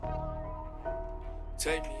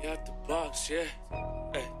Take me out the box, yeah.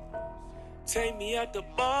 Hey. Take me out the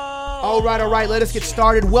box. All right. Let us get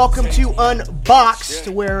started. Welcome to Unboxed,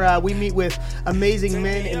 where we meet with amazing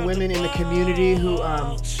men and women in the community who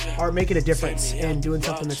are making a difference and doing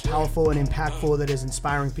something that's powerful and impactful that is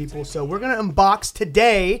inspiring people. So we're going to unbox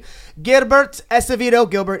today Gilbert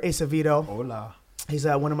Acevedo. Hola. He's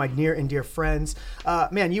one of my near and dear friends.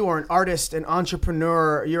 Man, you are an artist, an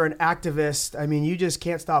entrepreneur. You're an activist. I mean, you just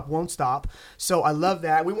can't stop, won't stop. So I love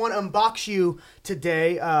that. We want to unbox you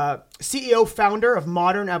today. CEO, founder of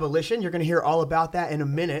Modern Abolition. You're going to hear all about that in a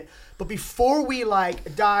minute. But before we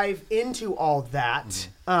dive into all that,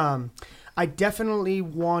 I definitely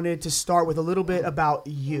wanted to start with a little bit about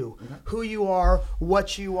you, who you are,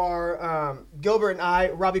 what you are. Gilbert and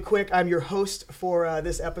I, Robbie Quick, I'm your host for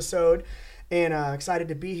this episode. And excited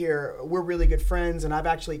to be here. We're really good friends, and I've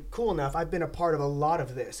been a part of a lot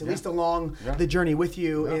of this, at least along the journey with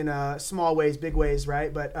you in small ways, big ways,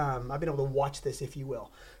 right? But I've been able to watch this, if you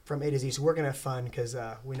will, from A to Z. So we're going to have fun because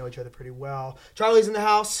we know each other pretty well. Charlie's in the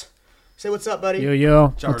house. Say what's up, buddy. Yo.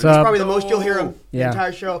 What's He's up? probably the most you'll hear him the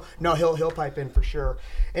entire show. No, he'll pipe in for sure.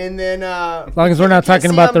 And then as long as we're not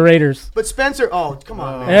talking about the Raiders. But Spencer, come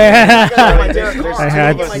on, man. Yeah. I got my Derek Carr. I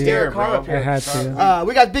had my to. Derek Carr up here. I had to.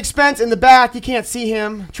 We got Big Spence in the back. You can't see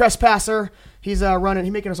him. Trespasser. He's running.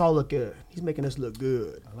 He's making us all look good. He's making us look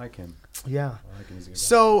good. I like him. Yeah. I like him. He's a good guy.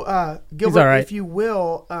 So, Gilbert, all right. if you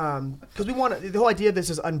will, because we want the whole idea of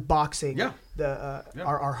this is unboxing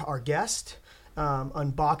our guest.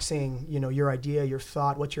 Unboxing, your idea, your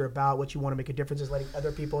thought, what you're about, what you want to make a difference is letting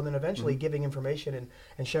other people, and then eventually giving information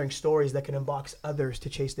and sharing stories that can unbox others to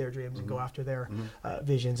chase their dreams and go after their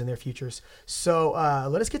visions and their futures. So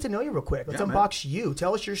let us get to know you real quick. Let's unbox you.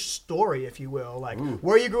 Tell us your story, if you will,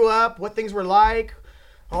 where you grew up, what things were like,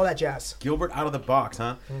 all that jazz. Gilbert out of the box,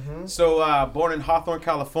 huh? So born in Hawthorne,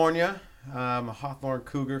 California. I'm a Hawthorne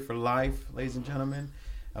Cougar for life, ladies and gentlemen.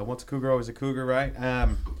 Once a Cougar, always a Cougar, right?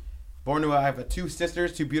 I have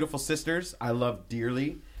two beautiful sisters I love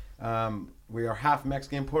dearly. We are half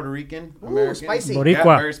Mexican, Puerto Rican, American. Spicy. Boricua.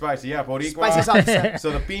 Yeah, very spicy. Yeah, Boricua. Spicy salsa. So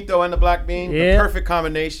the pinto and the black bean, the perfect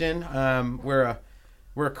combination. We're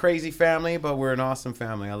a crazy family, but we're an awesome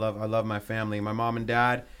family. I love my family. My mom and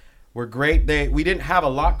dad were great. We didn't have a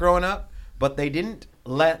lot growing up, but they didn't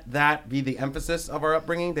let that be the emphasis of our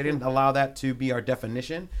upbringing. They didn't allow that to be our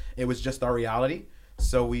definition. It was just our reality.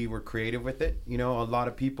 So we were creative with it. A lot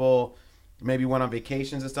of people maybe went on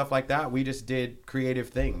vacations and stuff like that. We just did creative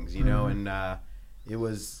things, and it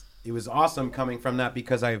was awesome coming from that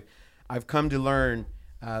because I've come to learn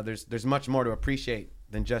there's much more to appreciate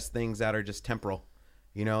than just things that are just temporal,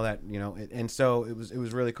 and so it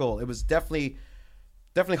was really cool. It was definitely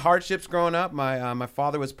hardships growing up. My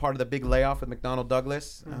father was part of the big layoff with McDonnell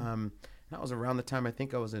Douglas. That was around the time I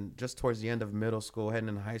think I was just towards the end of middle school, heading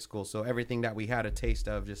into high school. So everything that we had a taste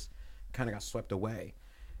of just kind of got swept away.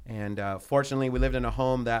 And fortunately, we lived in a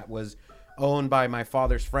home that was owned by my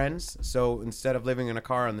father's friends. So instead of living in a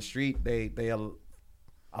car on the street, they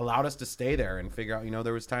allowed us to stay there and figure out,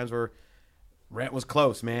 there was times where rent was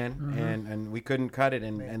close, man, and we couldn't cut it,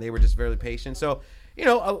 and they were just very patient. So,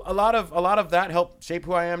 a lot of that helped shape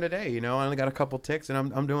who I am today. I only got a couple ticks, and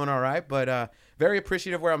I'm doing all right, but very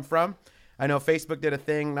appreciative where I'm from. I know Facebook did a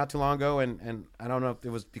thing not too long ago, and I don't know if it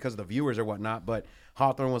was because of the viewers or whatnot, but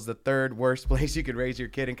Hawthorne was the third worst place you could raise your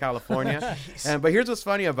kid in California. But here's what's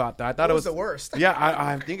funny about that. I thought it was the worst. Yeah,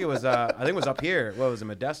 I think it was. I think it was up here. What was it,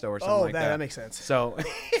 Modesto or something like that? That makes sense. So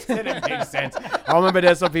it didn't make sense. All my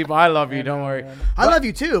Modesto people, I love you. Don't worry. I love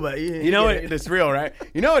you too, but you know what? It's real, right?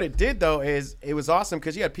 You know what it did though is it was awesome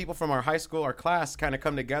because you had people from our high school, our class, kind of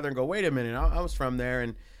come together and go, "Wait a minute, I was from there,"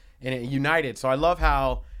 and it united. So I love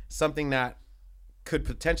how something that could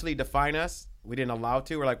potentially define us, we didn't allow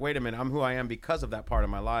to. We're like, wait a minute, I'm who I am because of that part of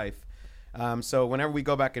my life. So whenever we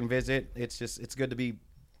go back and visit, it's good to be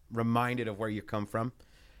reminded of where you come from,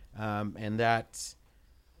 and that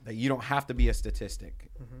you don't have to be a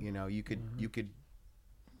statistic. You could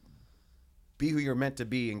be who you're meant to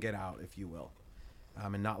be and get out, if you will,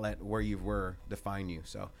 and not let where you were define you.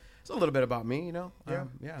 So it's a little bit about me,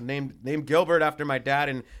 named Gilbert after my dad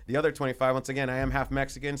and the other 25. Once again, I am half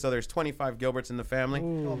Mexican, so there's 25 Gilberts in the family.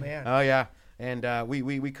 Ooh. Oh man. Oh yeah. And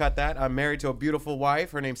we cut that. I'm married to a beautiful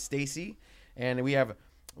wife. Her name's Stacy, and we have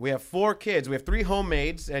 4 kids. We have 3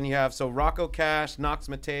 homemaids, and you have Rocco Cash, Knox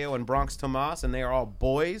Mateo, and Bronx Tomas, and they are all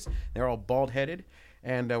boys. They're all bald-headed,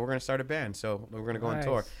 and we're gonna start a band. So we're gonna go on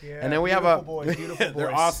tour. Yeah, and then we have beautiful boys.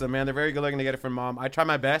 They're awesome, man. They're very good looking to get it from mom. I try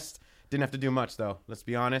my best. Didn't have to do much though. Let's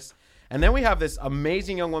be honest. And then we have this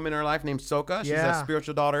amazing young woman in our life named Soka. She's a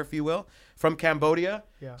spiritual daughter, if you will, from Cambodia.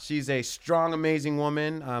 Yeah. She's a strong, amazing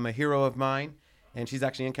woman, a hero of mine. and she's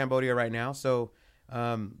actually in Cambodia right now. So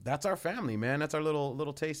that's our family, man. That's our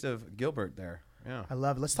little taste of Gilbert there. Yeah. I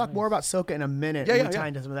love it. Let's talk more about Soca in a minute. Yeah, tie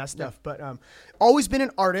into some of that stuff. But always been an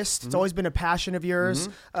artist. It's always been a passion of yours.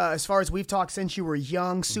 As far as we've talked since you were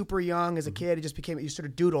young, super young as a kid, it just became, you sort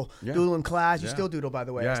of doodle in class. You still doodle, by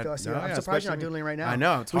the way. Yeah. I'm surprised you're not doodling right now. I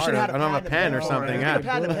know. It's we hard. Have I don't have a pen or something. Yeah. A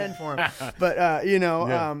pad and a pen for him.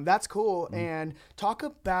 But, that's cool. And talk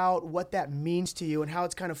about what that means to you and how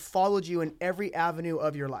it's kind of followed you in every avenue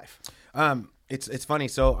of your life. It's funny.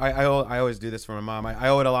 So I always do this for my mom. I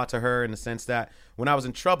owe it a lot to her in the sense that when I was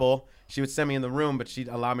in trouble, she would send me in the room, but she'd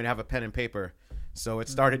allow me to have a pen and paper. So it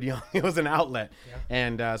started young. It was an outlet. Yeah.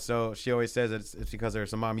 And so she always says it's because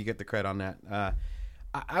there's a mom. You get the credit on that.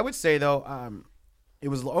 I would say, though, it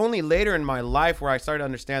was only later in my life where I started to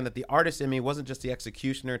understand that the artist in me wasn't just the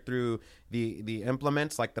executioner through the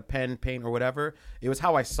implements like the pen, paint, or whatever. It was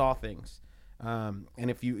how I saw things. And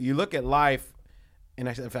if you look at life, and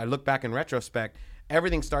if I look back in retrospect,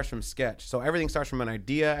 everything starts from sketch. So everything starts from an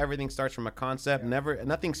idea. Everything starts from a concept.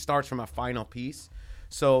 Nothing starts from a final piece.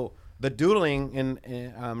 So the doodling,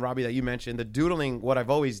 Robbie, that you mentioned, the doodling, what I've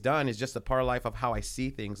always done is just a part of life of how I see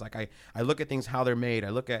things. Like I look at things, how they're made. I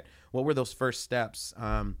look at what were those first steps.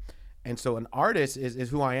 And so an artist is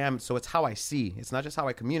who I am. So it's how I see. It's not just how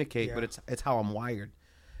I communicate, but it's how I'm wired.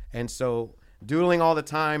 And so doodling all the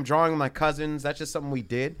time, drawing with my cousins, that's just something we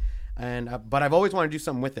did. But I've always wanted to do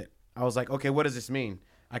something with it. I was like, okay, what does this mean?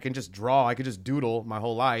 I can just draw. I could just doodle my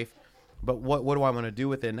whole life. But what do I want to do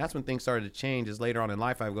with it? And that's when things started to change. Is later on in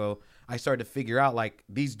life, I started to figure out like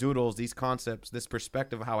these doodles, these concepts, this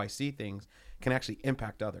perspective of how I see things can actually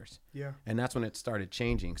impact others. Yeah. And that's when it started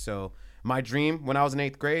changing. So my dream when I was in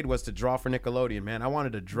 8th grade was to draw for Nickelodeon, man. I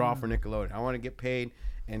wanted to draw for Nickelodeon. I wanted to get paid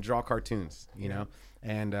and draw cartoons, you know?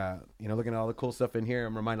 And, looking at all the cool stuff in here,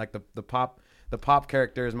 I'm reminded like the pop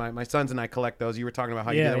characters, my sons and I collect those. You were talking about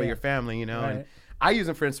how you did that with your family, you know, and I use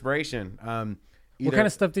them for inspiration. What kind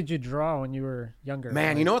of stuff did you draw when you were younger?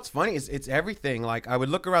 Man, you know what's funny? It's everything. Like I would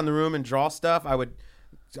look around the room and draw stuff. I would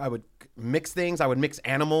mix things. I would mix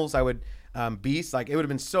animals. I would beasts. Like it would have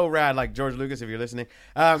been so rad. Like George Lucas, if you're listening,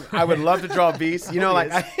 I would love to draw beasts. You know,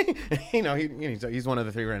 like he's one of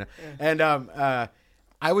the three right now. And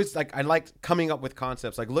I liked coming up with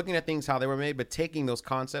concepts, like looking at things how they were made, but taking those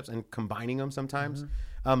concepts and combining them sometimes.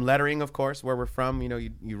 Lettering, of course, where we're from. You know,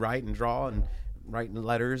 you write and draw and write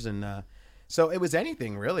letters and. So it was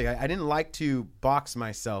anything really. I didn't like to box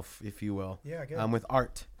myself, if you will, with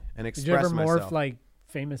art and express myself. Did you ever morph like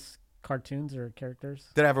famous cartoons or characters?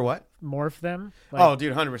 Did I ever what? Morph them? Like, oh,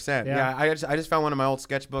 dude, 100%. Yeah, I just found one of my old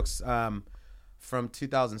sketchbooks from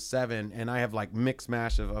 2007, and I have like mix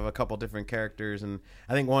mash of a couple different characters, and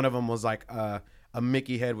I think one of them was like a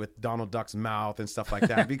Mickey head with Donald Duck's mouth and stuff like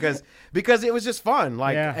that because it was just fun.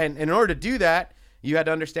 Like, and in order to do that, you had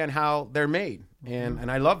to understand how they're made,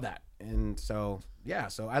 and I love that. And so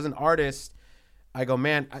as an artist, I go,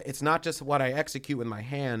 man, it's not just what I execute with my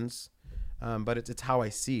hands, but it's how I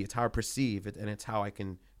see, it's how I perceive it, and it's how I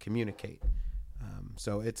can communicate.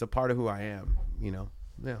 So it's a part of who I am, you know?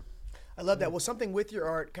 Yeah. I love that. Well, something with your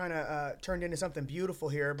art kind of turned into something beautiful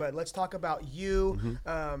here, but let's talk about you.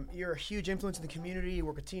 You're a huge influence in the community. You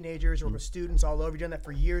work with teenagers, you work with students all over. You've done that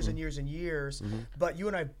for years and years and years. But you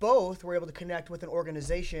and I both were able to connect with an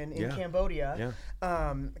organization in Cambodia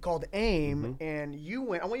called AIM. And you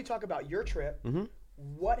went, I want you to talk about your trip.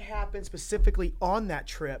 What happened specifically on that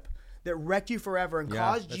trip that wrecked you forever and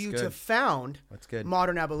caused you to found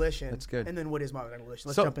Modern Abolition. That's good. And then what is Modern Abolition?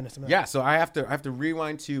 Let's jump into some of that. Yeah, so I have to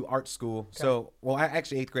rewind to art school. Okay. So,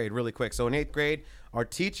 actually 8th grade, really quick. So in 8th grade, our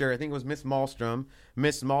teacher, I think it was Miss Malmstrom.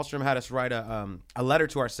 Miss Malmstrom had us write a letter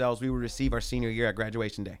to ourselves we would receive our senior year at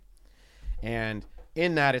graduation day. And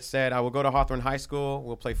in that it said, I will go to Hawthorne High School.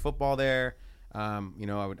 We'll play football there. I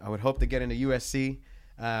would hope to get into USC,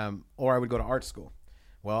 or I would go to art school.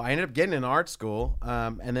 Well, I ended up getting in art school,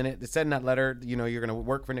 and then it said in that letter, you know, you're going to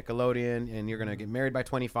work for Nickelodeon, and you're going to get married by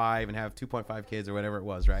 25 and have 2.5 kids or whatever it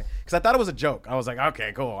was, right? Because I thought it was a joke. I was like,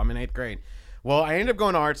 okay, cool. I'm in 8th grade. Well, I ended up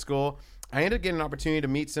going to art school. I ended up getting an opportunity to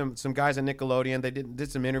meet some guys at Nickelodeon. They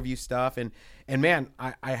did some interview stuff, and man,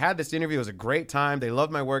 I had this interview. It was a great time. They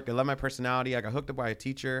loved my work. They loved my personality. I got hooked up by a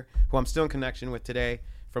teacher who I'm still in connection with today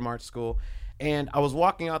from art school. And I was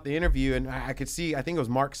walking out the interview, and I could see, I think it was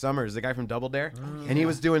Mark Summers, the guy from Double Dare, and he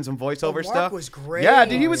was doing some voiceover stuff. Mark was great. Yeah,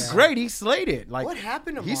 dude, he was great. He slayed it. Like, what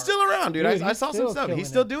happened to Mark? He's still around, dude. I saw some stuff. He's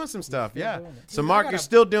still doing some stuff. Yeah. So Mark, you're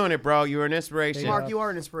still doing it, bro. You're an inspiration. Mark, you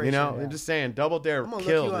are an inspiration. You know, I'm just saying, Double Dare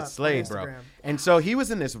killed. It slayed, bro. And so he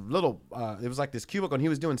was in this little, it was like this cubicle, and he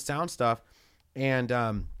was doing sound stuff, and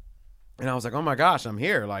I was like, oh my gosh, I'm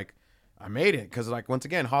here. Like, I made it. Because, like, once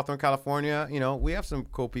again, Hawthorne, California, you know, we have some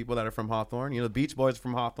cool people that are from Hawthorne. You know, the Beach Boys are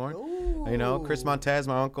from Hawthorne. Ooh. You know, Chris Montez,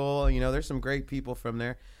 my uncle. You know, there's some great people from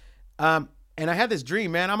there. And I had this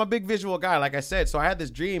dream, man. I'm a big visual guy, like I said. So I had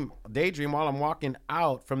this daydream while I'm walking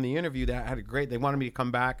out from the interview that I had they wanted me to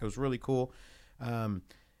come back. It was really cool.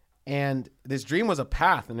 And this dream was a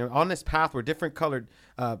path. And on this path were different colored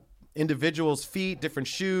individuals' feet, different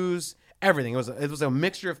shoes, everything. It was a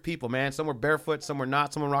mixture of people, man. Some were barefoot, some were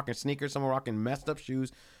not. Some were rocking sneakers, some were rocking messed up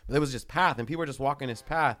shoes. But it was just path, and people were just walking this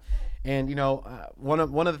path. And, you know, one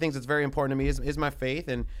of the things that's very important to me is my faith.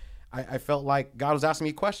 And I felt like God was asking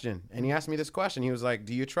me a question, and he asked me this question. He was like,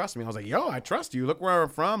 do you trust me? I was like, yo, I trust you. Look where I'm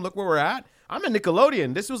from. Look where we're at. I'm in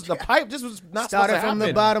Nickelodeon. This was the pipe. This was not Started supposed to from the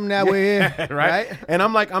happen. bottom, now we're here. right? And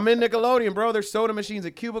I'm like, I'm in Nickelodeon, bro. There's soda machines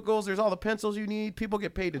at cubicles. There's all the pencils you need. People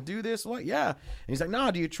get paid to do this. What? Yeah. And he's like, no,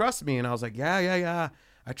 do you trust me? And I was like, yeah.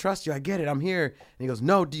 I trust you. I get it. I'm here. And he goes,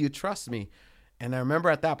 no, do you trust me? And I remember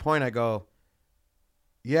at that point, I go,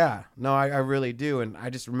 yeah, no, I really do. And I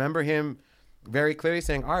just remember him very clearly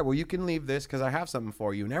saying, all right, well, you can leave this because I have something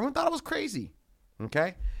for you. And everyone thought I was crazy.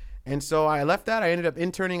 Okay. And so I left that. I ended up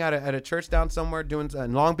interning at a church down somewhere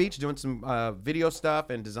in Long Beach, doing some video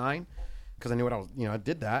stuff and design because I knew what I was, I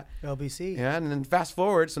did that. LBC. Yeah. And then fast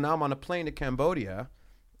forward. So now I'm on a plane to Cambodia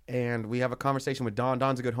and we have a conversation with Don.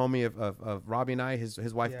 Don's a good homie of Robbie and I,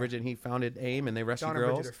 his wife, Bridget, and he founded AIM and they rescue Don girls.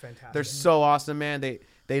 And Bridget are fantastic. They're so awesome, man.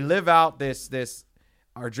 They live out this,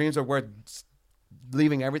 our dreams are worth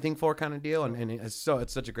leaving everything for kind of deal. And it's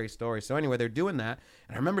such a great story. So anyway, they're doing that.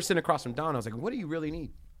 And I remember sitting across from Don. I was like, what do you really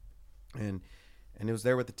need? And it was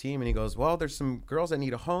there with the team. And he goes, well, there's some girls that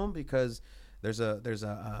need a home because there's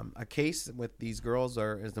a case with these girls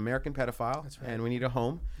is the American pedophile. That's right. And we need a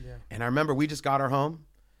home. Yeah. And I remember we just got our home.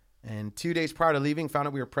 And 2 days prior to leaving, found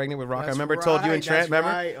out we were pregnant with Rock. That's I remember told you and Trent,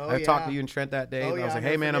 remember? Right. Oh, I talked to you and Trent that day. Oh, I was like,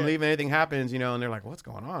 hey, man, I'm leaving. Anything happens, and they're like, what's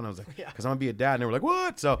going on? I was like, because I'm going to be a dad. And they were like,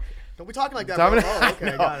 what? So don't be talking like that, bro. Oh, okay,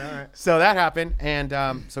 no. got it. All right. So that happened.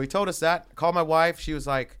 And so he told us that. Called my wife. She was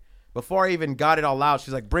like, before I even got it all out,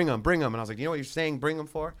 she's like, bring them. And I was like, you know what you're saying, bring them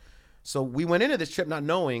for? So we went into this trip not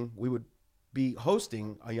knowing we would be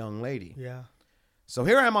hosting a young lady. Yeah. So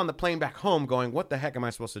here I am on the plane back home going, what the heck am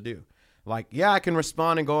I supposed to do? Like, yeah, I can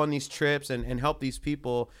respond and go on these trips and help these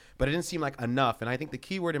people, but it didn't seem like enough. And I think the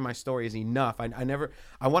key word in my story is enough. I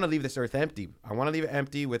want to leave this earth empty. I want to leave it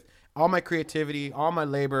empty with all my creativity, all my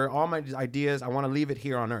labor, all my ideas. I want to leave it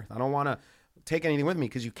here on earth. I don't want to take anything with me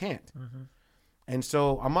because you can't. Mm-hmm. And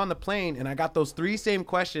so I'm on the plane and I got those 3 same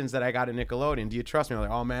questions that I got at Nickelodeon. Do you trust me? I'm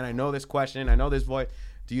like, oh man, I know this question. I know this voice.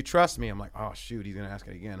 Do you trust me? I'm like, oh shoot, he's going to ask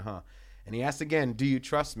it again, huh? And he asked again, do you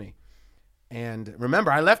trust me? And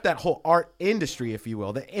remember, I left that whole art industry, if you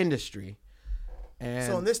will, the industry. And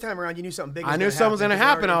so this time around, you knew something big. I knew something was going to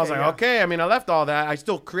happen. I was like, okay. I mean, I left all that. I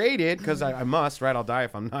still created because I must, right? I'll die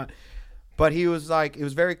if I'm not. But he was like, it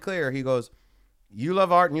was very clear. He goes, you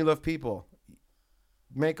love art and you love people.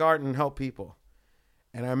 Make art and help people.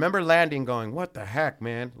 And I remember landing going, what the heck,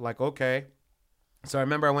 man? Like, okay. So I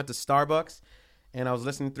remember I went to Starbucks and I was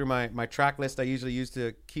listening through my track list I usually use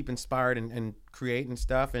to keep inspired and create and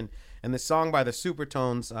stuff. And the song by the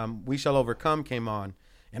Supertones, We Shall Overcome, came on.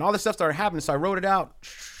 And all this stuff started happening, so I wrote it out.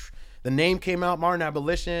 The name came out, Modern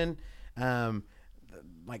Abolition,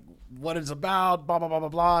 like what it's about, blah, blah, blah, blah,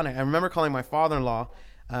 blah. And I remember calling my father-in-law,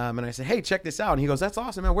 and I said, hey, check this out. And he goes, that's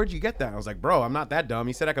awesome, man. Where'd you get that? I was like, bro, I'm not that dumb.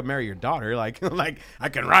 He said I could marry your daughter. Like I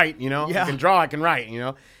can write, Yeah. I can draw, I can write,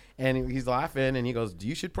 And he's laughing, and he goes,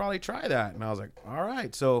 you should probably try that. And I was like, all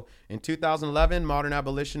right. So in 2011, Modern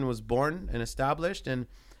Abolition was born and established. And,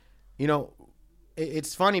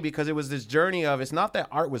 it's funny because it was this journey of, it's not that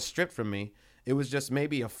art was stripped from me. It was just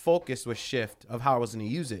maybe a focus was shift of how I was going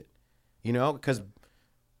to use it, because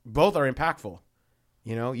both are impactful.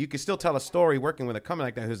 You could still tell a story working with a company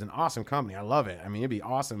like that who's an awesome company. I love it. I mean, it'd be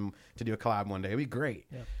awesome to do a collab one day. It'd be great.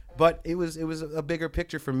 Yeah. But it was a bigger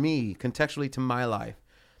picture for me, contextually to my life.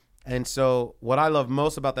 And so what I love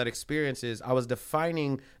most about that experience is I was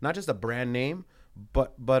defining not just a brand name,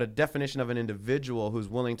 but a definition of an individual who's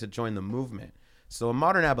willing to join the movement. So a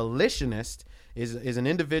modern abolitionist is an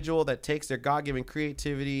individual that takes their God-given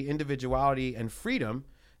creativity, individuality, and freedom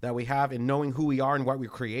that we have in knowing who we are and what we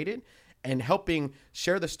created, and helping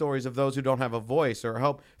share the stories of those who don't have a voice, or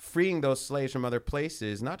help freeing those slaves from other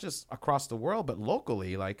places, not just across the world, but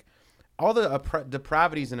locally. Like all the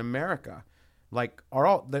depravities in America, like are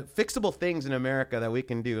all the fixable things in America that we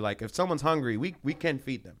can do. Like if someone's hungry, we can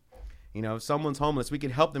feed them. If someone's homeless, we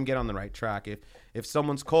can help them get on the right track. If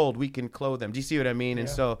someone's cold, we can clothe them. Do you see what I mean? Yeah. And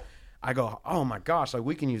so I go, oh my gosh, like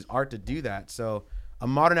we can use art to do that. So a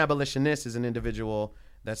modern abolitionist is an individual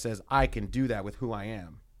that says, I can do that with who I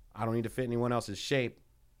am. I don't need to fit anyone else's shape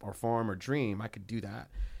or form or dream. I could do that.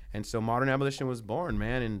 And so Modern Abolition was born,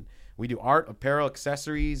 man. And we do art, apparel,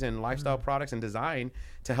 accessories, and lifestyle products and design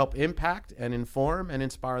to help impact and inform and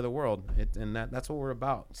inspire the world. That's what we're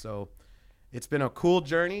about. So it's been a cool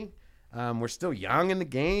journey. We're still young in the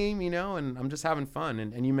game, you know, and I'm just having fun.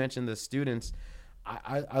 And you mentioned the students.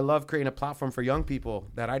 I love creating a platform for young people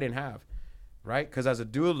that I didn't have, right? Because as a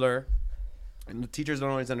doodler, and the teachers don't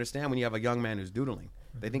always understand when you have a young man who's doodling.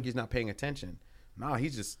 They think he's not paying attention. No,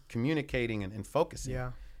 he's just communicating and focusing.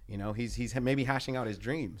 Yeah. You know, he's maybe hashing out his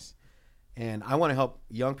dreams. And I want to help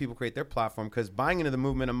young people create their platform, because buying into the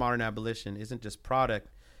movement of Modern Abolition isn't just product.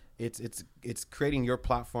 It's creating your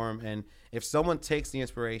platform. And if someone takes the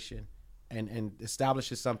inspiration and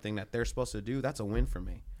establishes something that they're supposed to do, that's a win for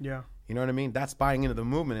me. Yeah. You know what I mean? That's buying into the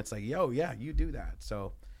movement. It's like, yo, yeah, you do that.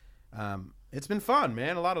 So it's been fun,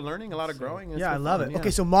 man. A lot of learning, a lot of growing. Yeah, I love fun. it. Yeah.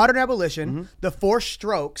 Okay, so Modern Abolition, the 4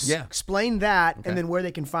 strokes. Yeah. Explain that, Okay. and then where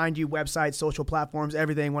they can find you, websites, social platforms,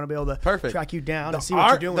 everything. Want to be able to track you down and see what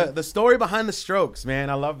you're doing. The story behind the strokes, man.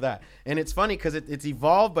 I love that. And it's funny because it's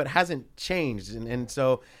evolved but hasn't changed. And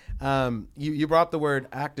so you brought up the word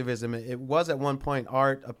activism. It was at one point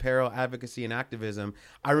art, apparel, advocacy, and activism.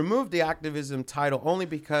 I removed the activism title only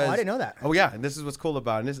because... Oh, I didn't know that. Oh, yeah. And this is what's cool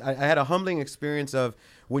about it. I had a humbling experience of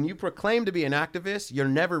when you proclaim to be an activist, you're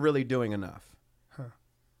never really doing enough.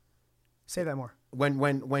 Say that more.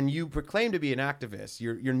 When you proclaim to be an activist,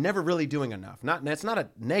 you're never really doing enough. That's not a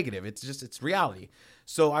negative. It's reality.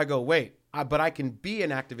 So I go, wait, but I can be an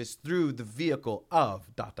activist through the vehicle of ...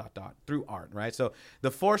 through art, right? So the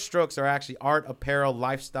 4 strokes are actually art, apparel,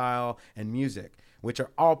 lifestyle, and music, which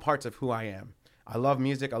are all parts of who I am. I love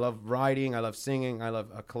music. I love writing. I love singing. I love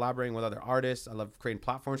collaborating with other artists. I love creating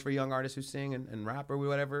platforms for young artists who sing and rap or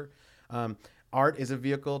whatever. Art is a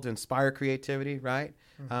vehicle to inspire creativity, right?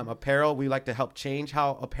 Apparel, we like to help change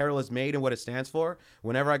how apparel is made and what it stands for.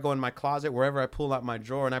 Whenever I go in my closet, wherever I pull out my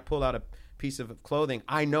drawer and I pull out a piece of clothing,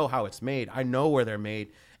 I know how it's made. I know where they're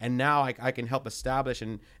made. And now I can help establish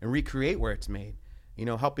and recreate where it's made. You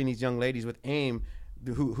know, helping these young ladies with AIM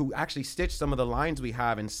who actually stitch some of the lines we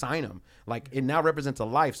have and sign them. Like, it now represents a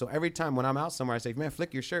life. So every time when I'm out somewhere, I say, man,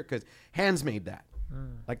 flick your shirt because hands made that.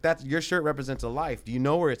 Like, that's your shirt represents a life. Do you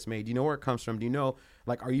know where it's made? Do you know where it comes from? Do you know,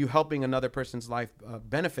 like, are you helping another person's life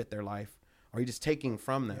benefit their life? Or are you just taking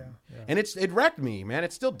from them? Yeah. And it wrecked me, man.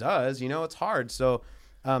 It still does. You know, it's hard. So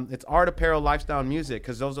it's art, apparel, lifestyle, and music,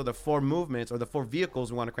 because those are the 4 movements or the 4 vehicles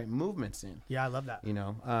we want to create movements in. Yeah, I love that. You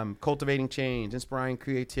know, cultivating change, inspiring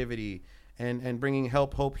creativity, and bringing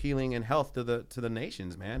help, hope, healing, and health to the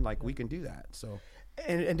nations, man. Like, we can do that. So.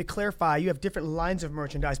 And to clarify, you have different lines of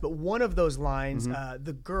merchandise, but one of those lines,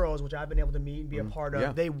 the girls, which I've been able to meet and be a part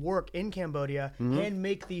of, they work in Cambodia and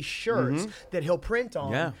make these shirts that he'll print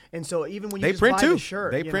on. Yeah. And so even when you just buy the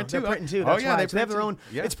shirt, they print too. They're printing too. That's right. So they have their own.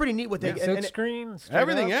 Yeah. It's pretty neat what they silk screens,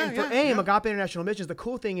 everything. Yeah. And for AIM, Agape International Missions, the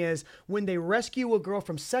cool thing is when they rescue a girl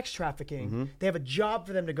from sex trafficking, they have a job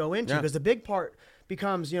for them to go into, because the big part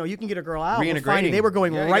becomes, you can get a girl out. Reintegrating. They were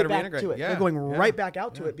going right back to it. Yeah. They're going right back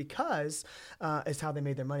out to it because it's how they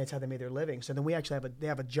made their money. It's how they made their living. So then we actually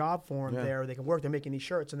have a job for them there. They can work. They're making these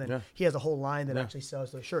shirts, and then he has a whole line that actually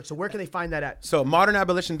sells those shirts. So where can they find that at? So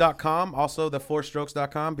modernabolition.com, also the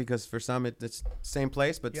 4strokes.com, because for some it's same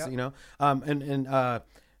place, but you know,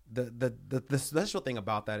 the special thing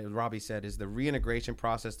about that, as Robbie said, is the reintegration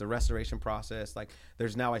process, the restoration process. Like,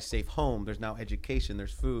 there's now a safe home, there's now education,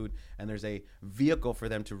 there's food, and there's a vehicle for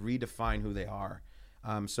them to redefine who they are.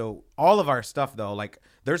 So all of our stuff, though, like,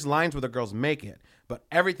 there's lines where the girls make it, but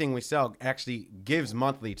everything we sell actually gives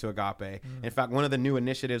monthly to Agape. In fact, one of the new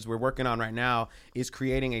initiatives we're working on right now is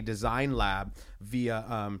creating a design lab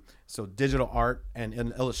via so digital art and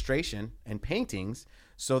illustration and paintings,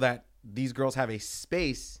 so that these girls have a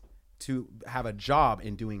space to have a job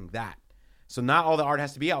in doing that. So not all the art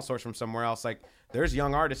has to be outsourced from somewhere else. Like, there's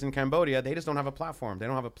young artists in Cambodia, they just don't have a platform. They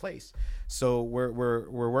don't have a place. So we're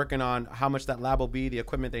working on how much that lab will be, the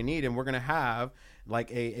equipment they need, and we're going to have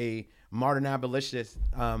like a modern abolitionist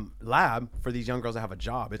lab for these young girls to have a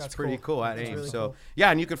job. It's pretty cool at AIM. Really cool. Yeah,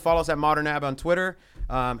 and you can follow us at Modern Ab on Twitter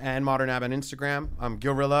and Modern Ab on Instagram.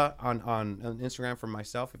 Gilrilla on Instagram for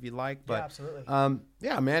myself if you'd like. But, yeah, absolutely.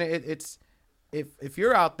 Yeah, man, it's if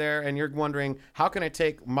you're out there and you're wondering, how can I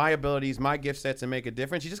take my abilities, my gift sets, and make a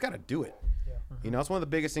difference, you just got to do it. Yeah. You know, it's one of the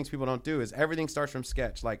biggest things people don't do is everything starts from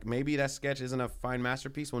sketch. Like, maybe that sketch isn't a fine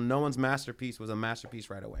masterpiece. Well, no one's masterpiece was a masterpiece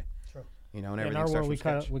right away. Sure. You know, and in everything our starts world,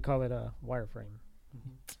 from sketch. we call it a wireframe.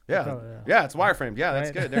 Yeah, it's wireframe. Yeah,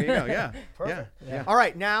 that's good. There you go. Yeah. Perfect. Yeah. All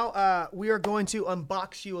right, now we are going to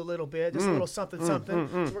unbox you a little bit, just a little something. So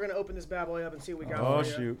we're going to open this bad boy up and see what we got. Oh, for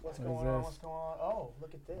you. shoot. What's going on? What's going on? Oh,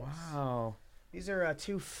 look at this. Wow. These are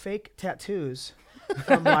 2 fake tattoos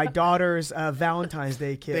from my daughter's Valentine's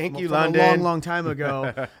Day kit. Thank you, from London. a long, long time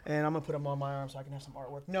ago. And I'm going to put them on my arm so I can have some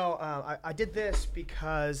artwork. No, I did this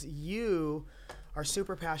because you are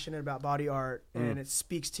super passionate about body art and it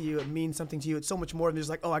speaks to you. It means something to you. It's so much more than just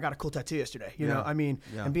like, oh, I got a cool tattoo yesterday. You know, I mean,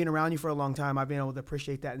 and being around you for a long time, I've been able to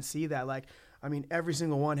appreciate that and see that. Like, I mean, every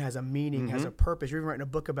single one has a meaning, has a purpose. You're even writing a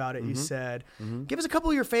book about it. You said, give us a couple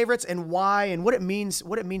of your favorites and why and what it means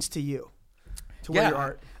to you, to wear your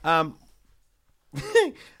art.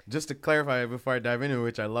 Just to clarify before I dive into it,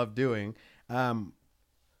 which I love doing,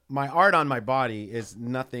 my art on my body is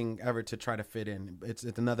nothing ever to try to fit in. It's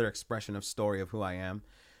another expression of story of who I am.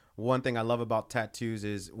 One thing I love about tattoos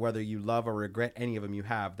is whether you love or regret any of them you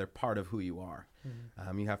have, they're part of who you are.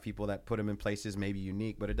 You have people that put them in places maybe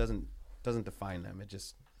unique, but it doesn't define them. It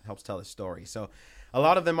just helps tell a story. So a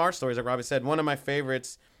lot of them are stories. Like Robbie said, one of my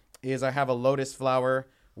favorites is I have a lotus flower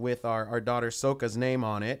with our daughter Soka's name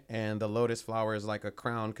on it. And the lotus flower is like a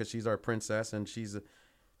crown because she's our princess and she's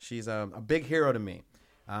a big hero to me.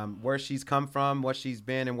 Where she's come from, what she's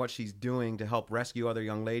been, and what she's doing to help rescue other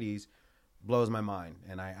young ladies blows my mind.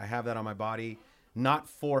 And I have that on my body, not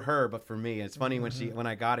for her, but for me. And it's funny when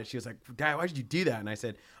I got it, she was like, Dad, why did you do that? And I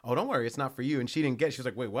said, oh, don't worry, it's not for you. And she didn't get it. She was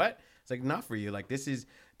like, wait, what? It's like, not for you. Like, this is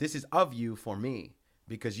of you for me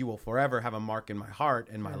because you will forever have a mark in my heart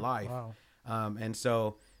and my life. Wow. And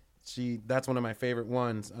so that's one of my favorite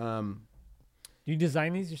ones. Do you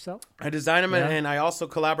design these yourself? I design them, and I also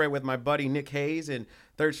collaborate with my buddy Nick Hayes in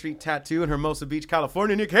 3rd Street Tattoo in Hermosa Beach,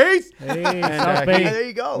 California. Nick Hayes! Hey, and, there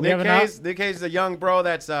you go. Nick Hayes is a young bro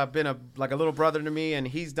that's been a little brother to me, and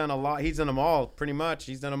he's done a lot. He's done them all, pretty much.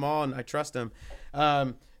 He's done them all, and I trust him.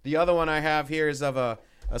 The other one I have here is of a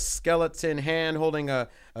skeleton hand holding a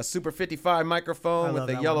Super 55 microphone with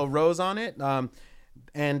a yellow rose on it.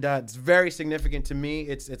 And it's very significant to me.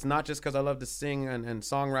 It's not just because I love to sing and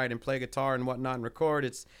songwrite and play guitar and whatnot and record.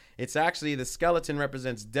 It's actually the skeleton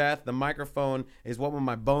represents death. The microphone is what will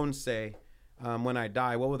my bones say when I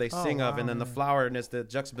die. What will they sing of? And then the flower is the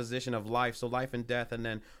juxtaposition of life. So life and death. And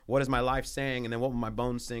then what is my life saying? And then what will my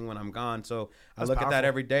bones sing when I'm gone? So I look at that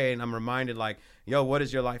every day and I'm reminded like, yo, what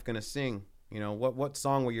is your life going to sing? You know, what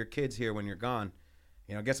song will your kids hear when you're gone?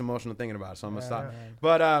 You know, it gets emotional thinking about it, so I'm going to stop.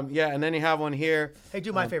 But, and then you have one here. Hey,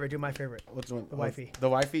 do my favorite. What's one? The wifey. The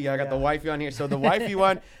wifey? Yeah, I got the wifey on here. So the wifey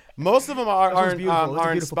one, most of them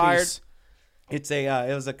are inspired. Piece.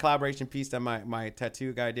 It was a collaboration piece that my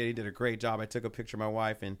tattoo guy did. He did a great job. I took a picture of my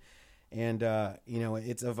wife, and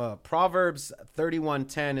it's of Proverbs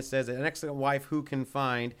 31:10. It says, an excellent wife who can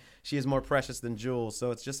find, she is more precious than jewels.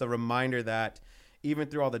 So it's just a reminder that even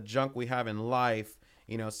through all the junk we have in life,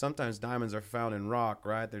 you know, sometimes diamonds are found in rock,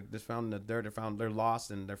 right? They're just found in the dirt. They're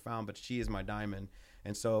lost and they're found, but she is my diamond.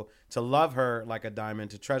 And so to love her like a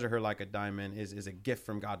diamond, to treasure her like a diamond is a gift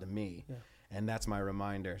from God to me. Yeah. And that's my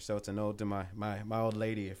reminder. So it's an ode to my old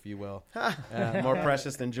lady, if you will. More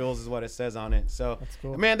precious than jewels is what it says on it. So, that's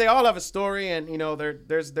cool. Man, they all have a story. And, you know,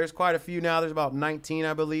 there's quite a few now. There's about 19,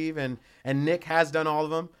 I believe. And Nick has done all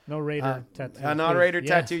of them. No Raider tattoo. Not a Raider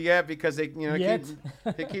tattoo yet because they keep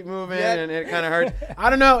moving and it kind of hurts. I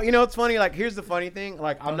don't know. You know, it's funny. Like, here's the funny thing.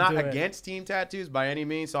 Like, I'm not against team tattoos by any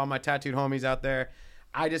means. So all my tattooed homies out there,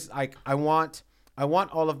 I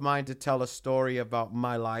want all of mine to tell a story about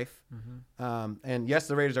my life. And yes,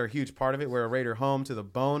 the Raiders are a huge part of it. We're a Raider home to the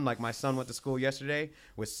bone. Like my son went to school yesterday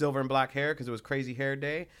with silver and black hair because it was crazy hair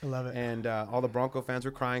day. I love it. And all the Bronco fans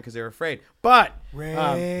were crying because they were afraid. But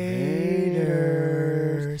Raiders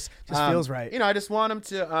just feels right. You know, I just want them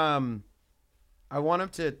to. I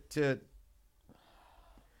want them to.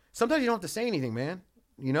 Sometimes you don't have to say anything, man.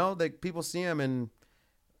 You know, people see them and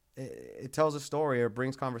it tells a story or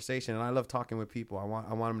brings conversation, and I love talking with people. I want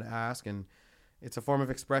them to ask, and it's a form of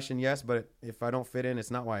expression, yes, but if I don't fit in,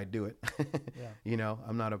 it's not why I do it. You know,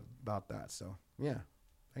 I'm not about that. So yeah,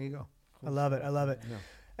 there you go. I love it. Yeah.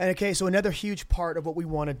 And okay, so another huge part of what we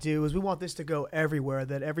want to do is we want this to go everywhere,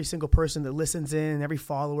 that every single person that listens in, every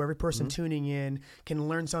follower, every person tuning in can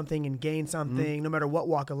learn something and gain something no matter what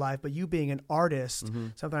walk of life. But you being an artist,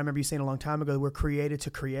 something I remember you saying a long time ago, we're created to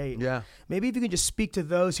create. Yeah. Maybe if you can just speak to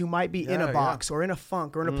those who might be in a box or in a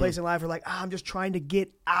funk or in a place in life where like, I'm just trying to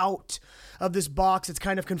get out of this box. It's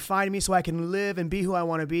kind of confined me so I can live and be who I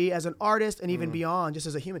want to be as an artist and even beyond, just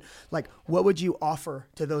as a human. Like, what would you offer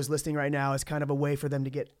to those listening right now as kind of a way for them to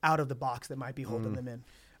get out of the box that might be holding them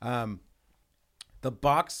in? The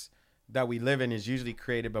box that we live in is usually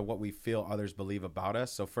created by what we feel others believe about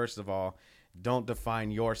us. So first of all, don't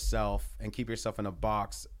define yourself and keep yourself in a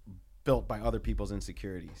box built by other people's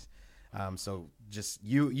insecurities. So just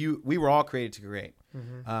we were all created to create.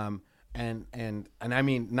 And I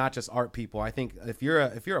mean, not just art people. I think if you're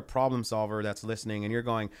a problem solver that's listening and you're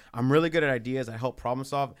going, I'm really good at ideas, I help problem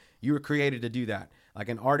solve, you were created to do that. Like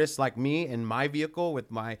an artist like me in my vehicle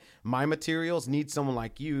with my materials needs someone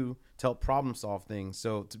like you to help problem solve things.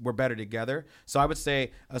 So we're better together. So I would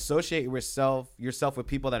say associate yourself with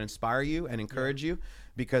people that inspire you and encourage you,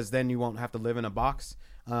 because then you won't have to live in a box.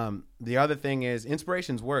 The other thing is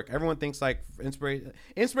inspiration's work. Everyone thinks like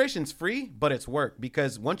inspiration's free, but it's work,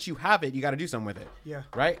 because once you have it, you got to do something with it. Yeah.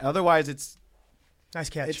 Right. Otherwise it's nice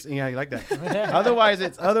catch. Yeah. You like that. otherwise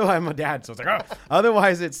my dad. So it's like, oh,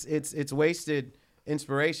 otherwise it's wasted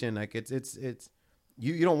inspiration. Like it's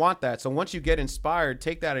you don't want that. So once you get inspired,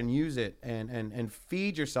 take that and use it and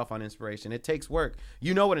feed yourself on inspiration. It takes work.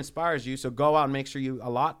 You know what inspires you. So go out and make sure you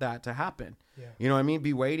allot that to happen. Yeah. You know what I mean?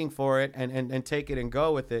 Be waiting for it and take it and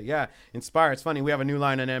go with it. Yeah. Inspire. It's funny. We have a new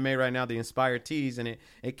line in MA right now, the Inspire Tees, and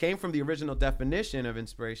it came from the original definition of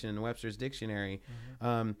inspiration in Webster's dictionary.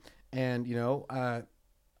 And you know,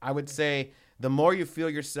 I would say the more you feel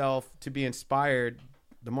yourself to be inspired,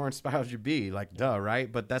 the more inspired you be. Like, duh,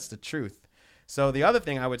 right? But that's the truth. So the other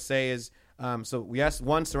thing I would say is, yes,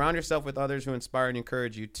 one, surround yourself with others who inspire and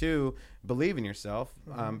encourage you. Two, believe in yourself,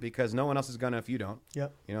 because no one else is gonna if you don't.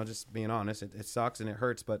 Yep. You know, just being honest, it sucks and it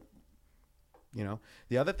hurts, but you know.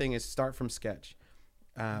 The other thing is start from sketch.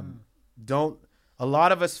 Don't. A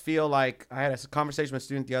lot of us feel like, I had a conversation with a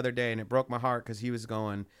student the other day, and it broke my heart because he was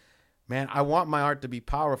going, "Man, I want my art to be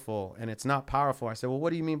powerful, and it's not powerful." I said, "Well,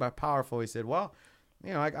 what do you mean by powerful?" He said, "Well,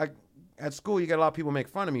 you know, I at school, you get a lot of people make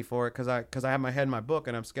fun of me for it because I have my head in my book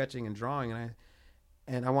and I'm sketching and drawing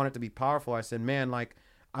and I want it to be powerful." I said, "Man, like,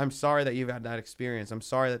 I'm sorry that you've had that experience. I'm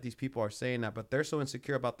sorry that these people are saying that, but they're so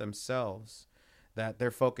insecure about themselves that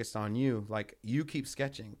they're focused on you. Like, you keep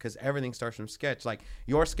sketching, because everything starts from sketch. Like,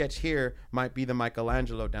 your sketch here might be the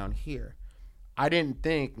Michelangelo down here." I didn't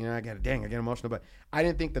think, you know, I get emotional, but I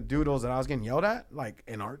didn't think the doodles that I was getting yelled at, like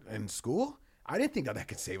in art in school, I didn't think that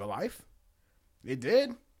could save a life. It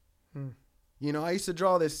did. You know, I used to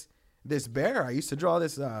draw this bear. I used to draw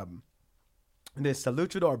this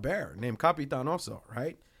luchador bear named Capitan Oso,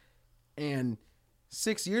 right? And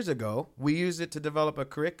 6 years ago, we used it to develop a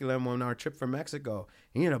curriculum on our trip from Mexico.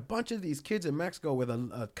 And you had a bunch of these kids in Mexico with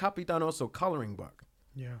a Capitan Oso coloring book.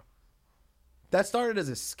 Yeah. That started as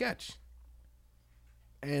a sketch.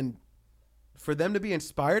 And for them to be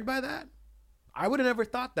inspired by that, I would have never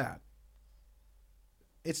thought that.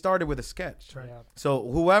 It started with a sketch. Right. So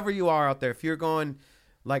whoever you are out there, if you're going,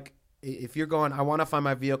 I want to find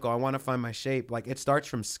my vehicle, I want to find my shape, like, it starts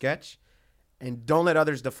from sketch, and don't let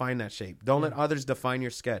others define that shape. Don't let others define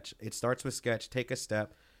your sketch. It starts with sketch. Take a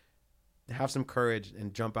step, have some courage,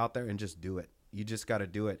 and jump out there and just do it. You just got to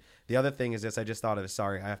do it. The other thing is this, I just thought of it.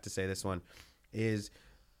 Sorry, I have to say this one is,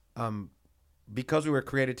 because we were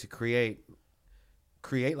created to create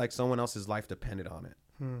like someone else's life depended on it.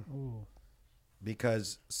 Ooh.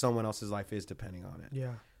 Because someone else's life is depending on it.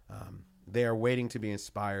 Yeah. They are waiting to be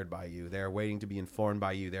inspired by you. They are waiting to be informed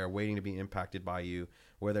by you. They are waiting to be impacted by you.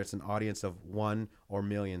 Whether it's an audience of one or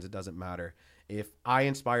millions, it doesn't matter. If I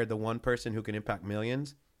inspired the one person who can impact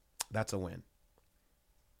millions, that's a win.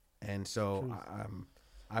 And so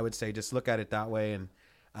I would say just look at it that way and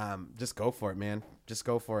just go for it, man. Just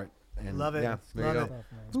go for it. And love it. Yeah, there you go.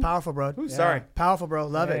 It's powerful, bro. Ooh, sorry. Powerful, bro.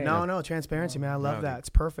 Love it. No, transparency, man. I love that. It's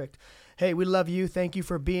perfect. Hey, we love you. Thank you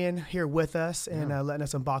for being here with us and letting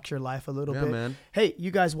us unbox your life a little bit. Man. Hey, you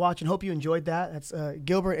guys watching, hope you enjoyed that. That's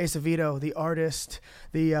Gilbert Acevedo, the artist,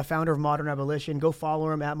 the founder of Modern Abolition. Go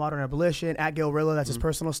follow him at Modern Abolition, at Gilrillo. That's his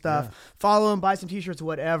personal stuff. Yeah. Follow him, buy some t-shirts,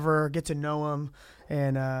 whatever. Get to know him.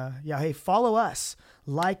 And hey, follow us.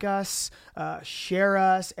 Like us, share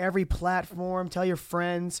us, every platform, tell your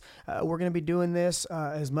friends. We're going to be doing this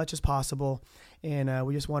as much as possible. And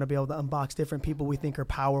we just want to be able to unbox different people we think are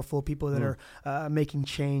powerful, people that are making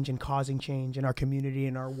change and causing change in our community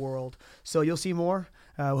and our world. So you'll see more.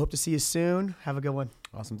 We hope to see you soon. Have a good one.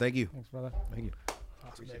 Awesome. Thank you. Thanks, brother. Thank you.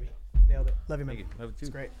 Awesome, baby. Nailed it. Love you, man. Thank you. Love you too. It's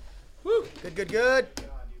great. Woo. Good. God,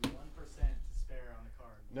 dude, 1% to spare on the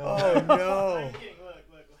card. No. Oh, no.